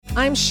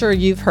I'm sure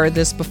you've heard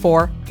this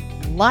before.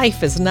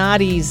 Life is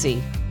not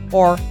easy,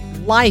 or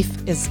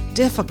life is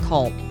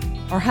difficult,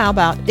 or how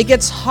about it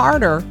gets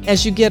harder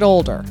as you get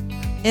older.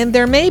 And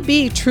there may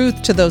be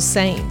truth to those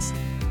sayings,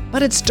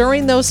 but it's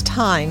during those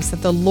times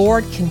that the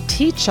Lord can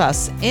teach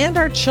us and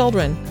our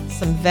children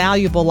some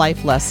valuable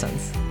life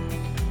lessons.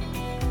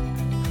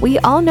 We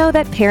all know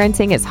that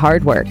parenting is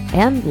hard work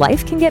and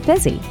life can get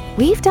busy.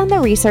 We've done the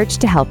research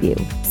to help you.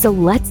 So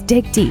let's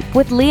dig deep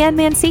with Leanne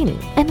Mancini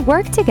and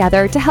work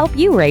together to help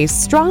you raise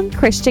strong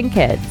Christian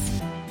kids.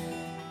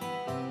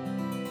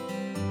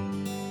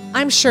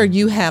 I'm sure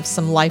you have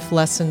some life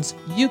lessons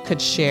you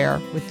could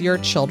share with your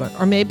children,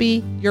 or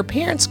maybe your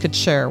parents could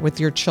share with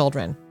your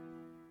children.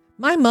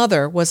 My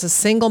mother was a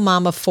single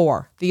mom of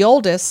 4. The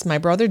oldest, my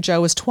brother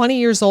Joe, was 20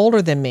 years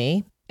older than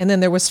me, and then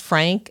there was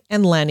Frank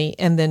and Lenny,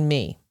 and then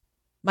me.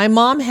 My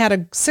mom had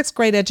a 6th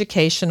grade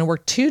education and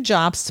worked 2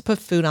 jobs to put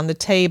food on the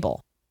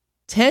table.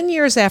 10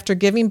 years after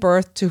giving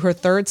birth to her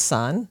 3rd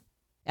son,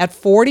 at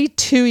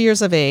 42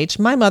 years of age,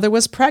 my mother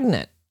was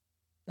pregnant.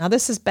 Now,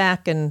 this is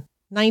back in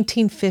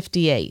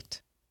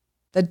 1958.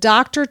 The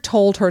doctor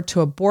told her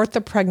to abort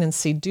the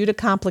pregnancy due to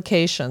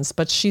complications,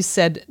 but she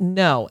said,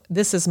 "No,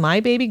 this is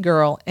my baby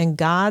girl and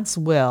God's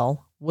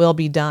will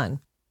be done."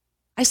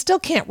 I still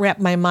can't wrap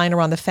my mind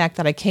around the fact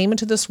that I came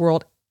into this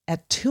world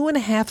at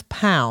 2.5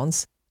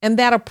 pounds and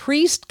that a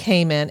priest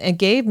came in and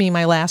gave me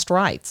my last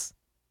rites.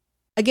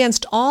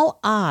 Against all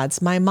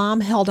odds, my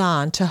mom held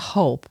on to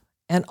hope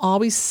and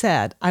always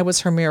said I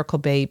was her miracle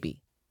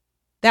baby.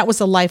 That was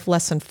a life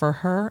lesson for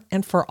her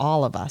and for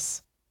all of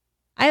us.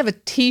 I have a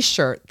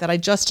t-shirt that I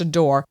just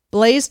adore.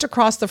 Blazed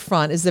across the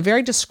front is the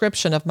very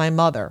description of my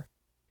mother.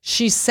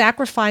 She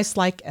sacrificed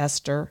like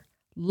Esther,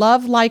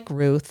 loved like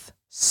Ruth,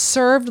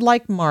 served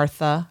like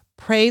Martha,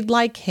 prayed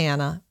like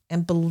Hannah,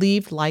 and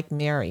believed like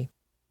Mary.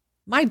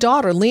 My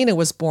daughter, Lena,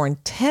 was born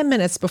 10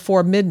 minutes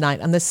before midnight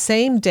on the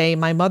same day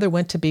my mother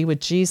went to be with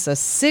Jesus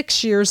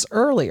 6 years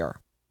earlier.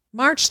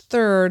 March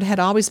 3rd had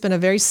always been a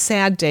very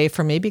sad day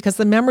for me because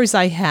the memories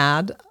I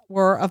had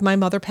were of my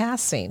mother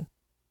passing,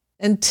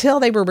 until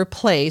they were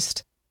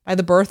replaced by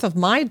the birth of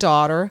my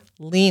daughter,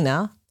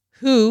 Lena,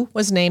 who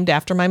was named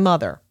after my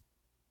mother.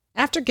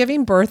 After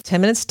giving birth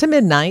 10 minutes to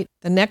midnight,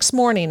 the next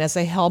morning as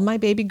I held my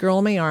baby girl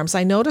in my arms,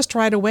 I noticed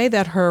right away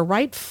that her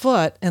right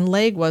foot and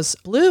leg was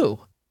blue.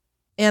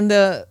 And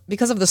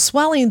because of the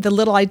swelling, the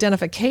little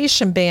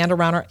identification band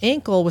around her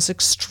ankle was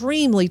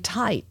extremely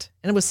tight,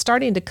 and it was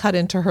starting to cut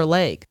into her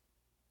leg.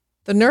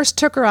 The nurse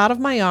took her out of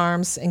my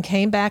arms and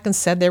came back and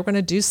said they were going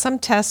to do some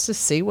tests to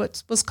see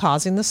what was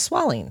causing the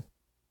swelling.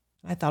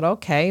 I thought,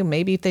 okay,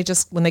 maybe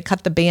if when they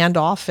cut the band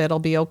off, it'll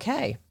be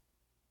okay.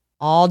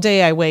 All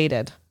day I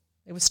waited.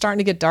 It was starting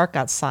to get dark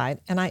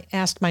outside, and I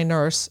asked my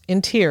nurse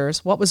in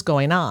tears what was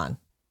going on.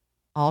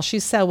 All she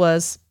said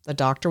was, "The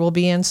doctor will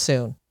be in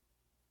soon."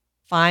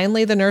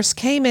 Finally, the nurse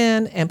came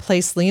in and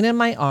placed Lena in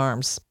my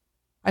arms.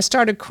 I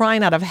started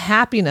crying out of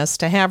happiness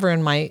to have her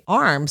in my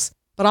arms,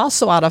 but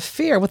also out of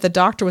fear what the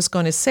doctor was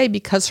going to say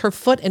because her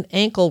foot and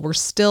ankle were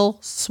still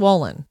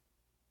swollen.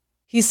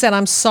 He said,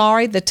 "I'm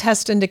sorry, the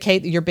tests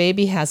indicate that your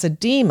baby has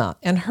edema,"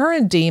 and her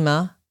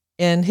edema,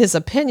 in his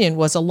opinion,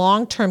 was a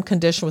long-term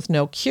condition with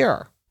no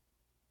cure.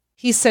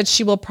 He said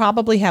she will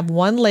probably have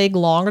one leg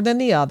longer than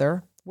the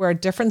other, wear a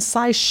different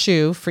size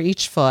shoe for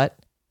each foot,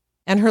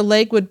 and her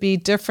leg would be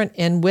different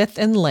in width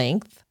and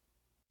length,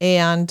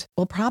 and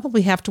will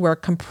probably have to wear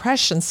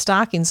compression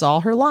stockings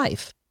all her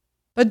life.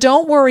 But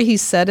don't worry, he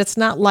said, it's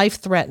not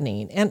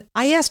life-threatening. And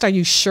I asked, "Are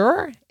you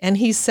sure?" And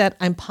he said,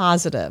 "I'm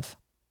positive."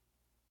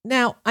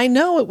 Now, I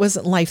know it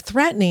wasn't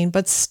life-threatening,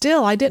 but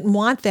still, I didn't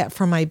want that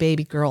for my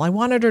baby girl. I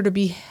wanted her to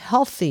be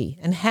healthy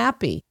and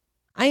happy.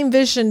 I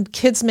envisioned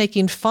kids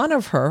making fun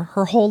of her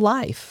whole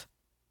life.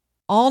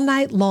 All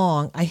night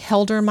long, I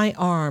held her in my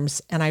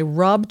arms, and I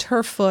rubbed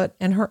her foot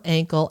and her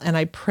ankle, and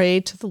I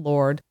prayed to the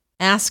Lord,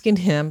 asking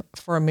him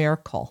for a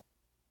miracle.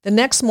 The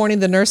next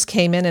morning, the nurse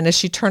came in, and as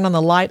she turned on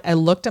the light, I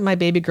looked at my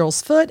baby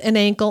girl's foot and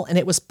ankle, and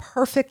it was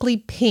perfectly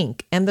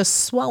pink, and the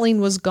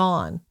swelling was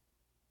gone.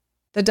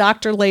 The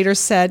doctor later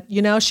said,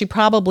 she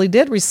probably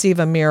did receive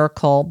a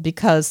miracle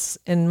because,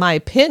 in my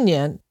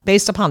opinion,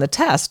 based upon the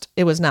test,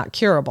 it was not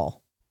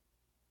curable.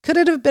 Could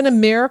it have been a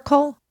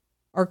miracle?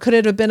 Or could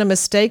it have been a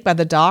mistake by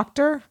the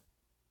doctor?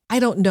 I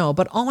don't know,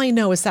 but all I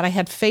know is that I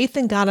had faith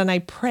in God and I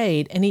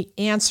prayed, and he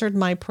answered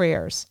my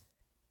prayers.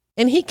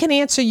 And he can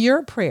answer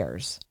your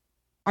prayers.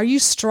 Are you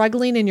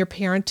struggling in your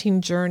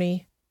parenting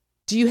journey?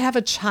 Do you have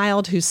a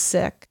child who's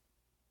sick?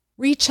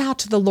 Reach out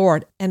to the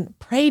Lord and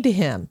pray to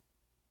him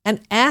and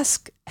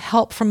ask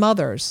help from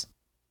others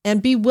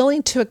and be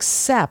willing to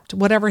accept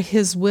whatever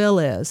his will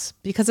is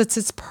because it's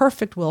his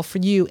perfect will for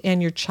you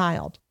and your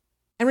child.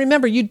 And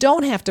remember, you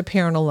don't have to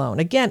parent alone.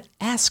 Again,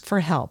 ask for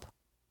help.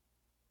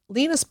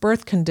 Lena's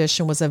birth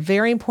condition was a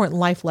very important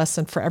life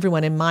lesson for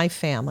everyone in my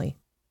family.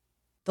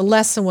 The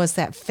lesson was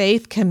that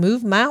faith can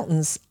move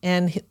mountains,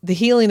 and the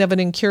healing of an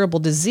incurable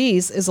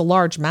disease is a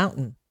large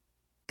mountain.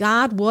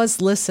 God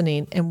was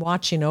listening and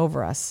watching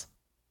over us.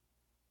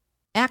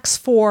 Acts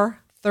 4,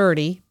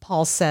 30,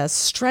 Paul says,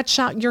 "Stretch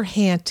out your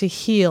hand to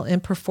heal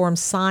and perform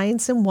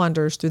signs and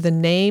wonders through the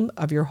name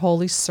of your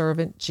holy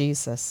servant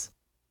Jesus."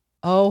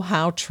 Oh,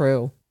 how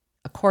true.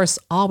 Of course,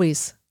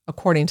 always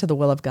according to the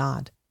will of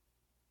God.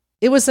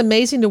 It was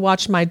amazing to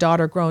watch my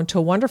daughter grow into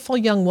a wonderful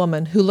young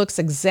woman who looks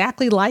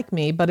exactly like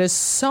me, but is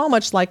so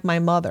much like my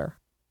mother.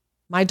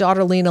 My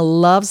daughter Lena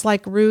loves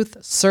like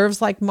Ruth,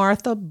 serves like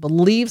Martha,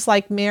 believes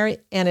like Mary,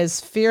 and is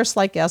fierce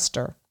like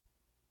Esther.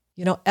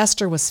 You know,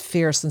 Esther was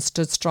fierce and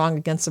stood strong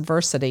against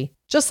adversity,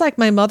 just like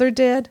my mother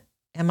did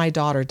and my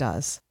daughter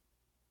does.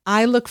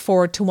 I look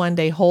forward to one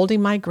day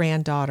holding my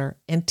granddaughter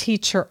and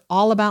teach her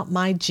all about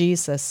my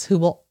Jesus, who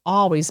will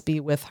always be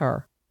with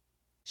her.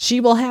 She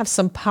will have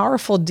some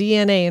powerful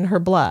DNA in her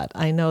blood.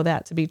 I know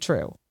that to be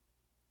true.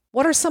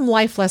 What are some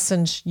life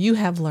lessons you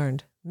have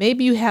learned?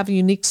 Maybe you have a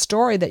unique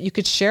story that you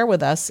could share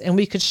with us and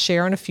we could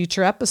share in a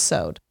future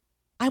episode.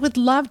 I would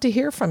love to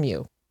hear from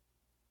you.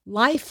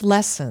 Life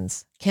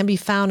lessons can be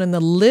found in the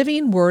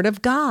living Word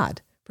of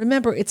God.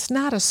 Remember, it's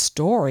not a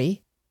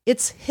story,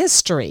 it's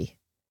history,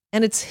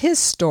 and it's His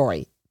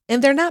story.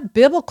 And they're not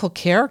biblical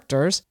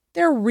characters,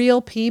 they're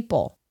real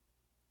people.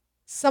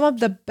 Some of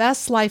the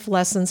best life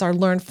lessons are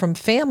learned from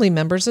family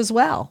members as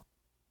well.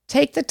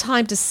 Take the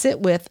time to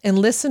sit with and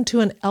listen to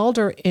an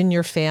elder in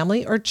your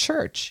family or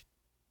church.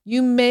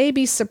 You may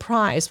be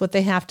surprised what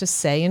they have to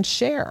say and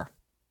share.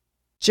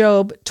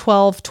 Job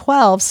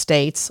 12:12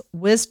 states,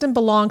 "Wisdom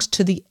belongs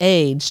to the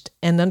aged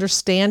and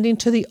understanding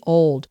to the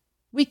old."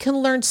 We can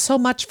learn so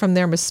much from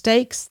their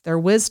mistakes, their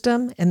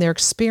wisdom, and their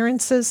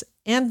experiences,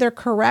 and their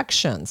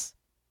corrections.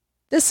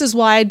 This is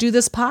why I do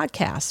this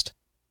podcast.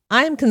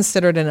 I am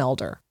considered an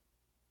elder,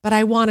 but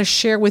I want to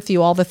share with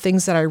you all the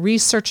things that I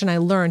research and I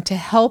learn to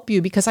help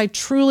you because I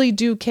truly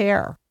do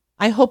care.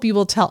 I hope you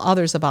will tell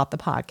others about the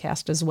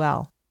podcast as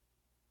well.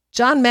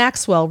 John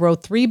Maxwell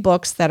wrote 3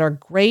 books that are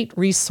great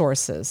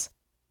resources: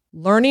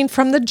 Learning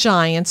from the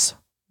Giants,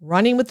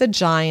 Running with the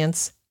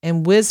Giants,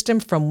 and Wisdom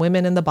from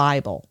Women in the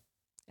Bible.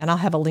 And I'll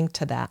have a link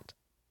to that.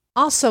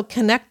 Also,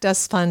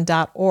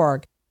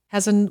 ConnectUsFund.org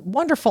has a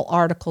wonderful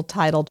article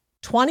titled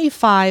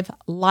 25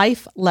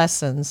 Life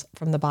Lessons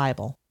from the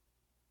Bible.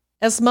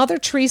 As Mother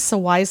Teresa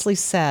wisely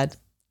said,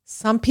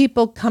 some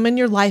people come in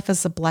your life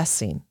as a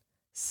blessing.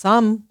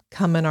 Some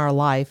come in our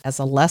life as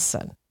a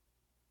lesson.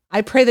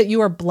 I pray that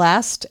you are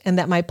blessed and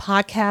that my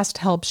podcast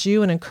helps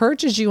you and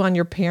encourages you on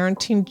your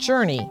parenting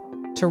journey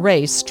to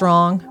raise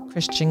strong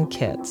Christian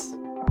kids.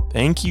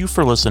 Thank you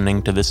for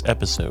listening to this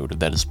episode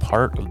that is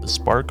part of the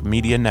Spark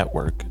Media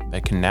Network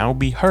that can now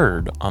be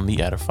heard on the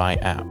Edify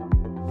app.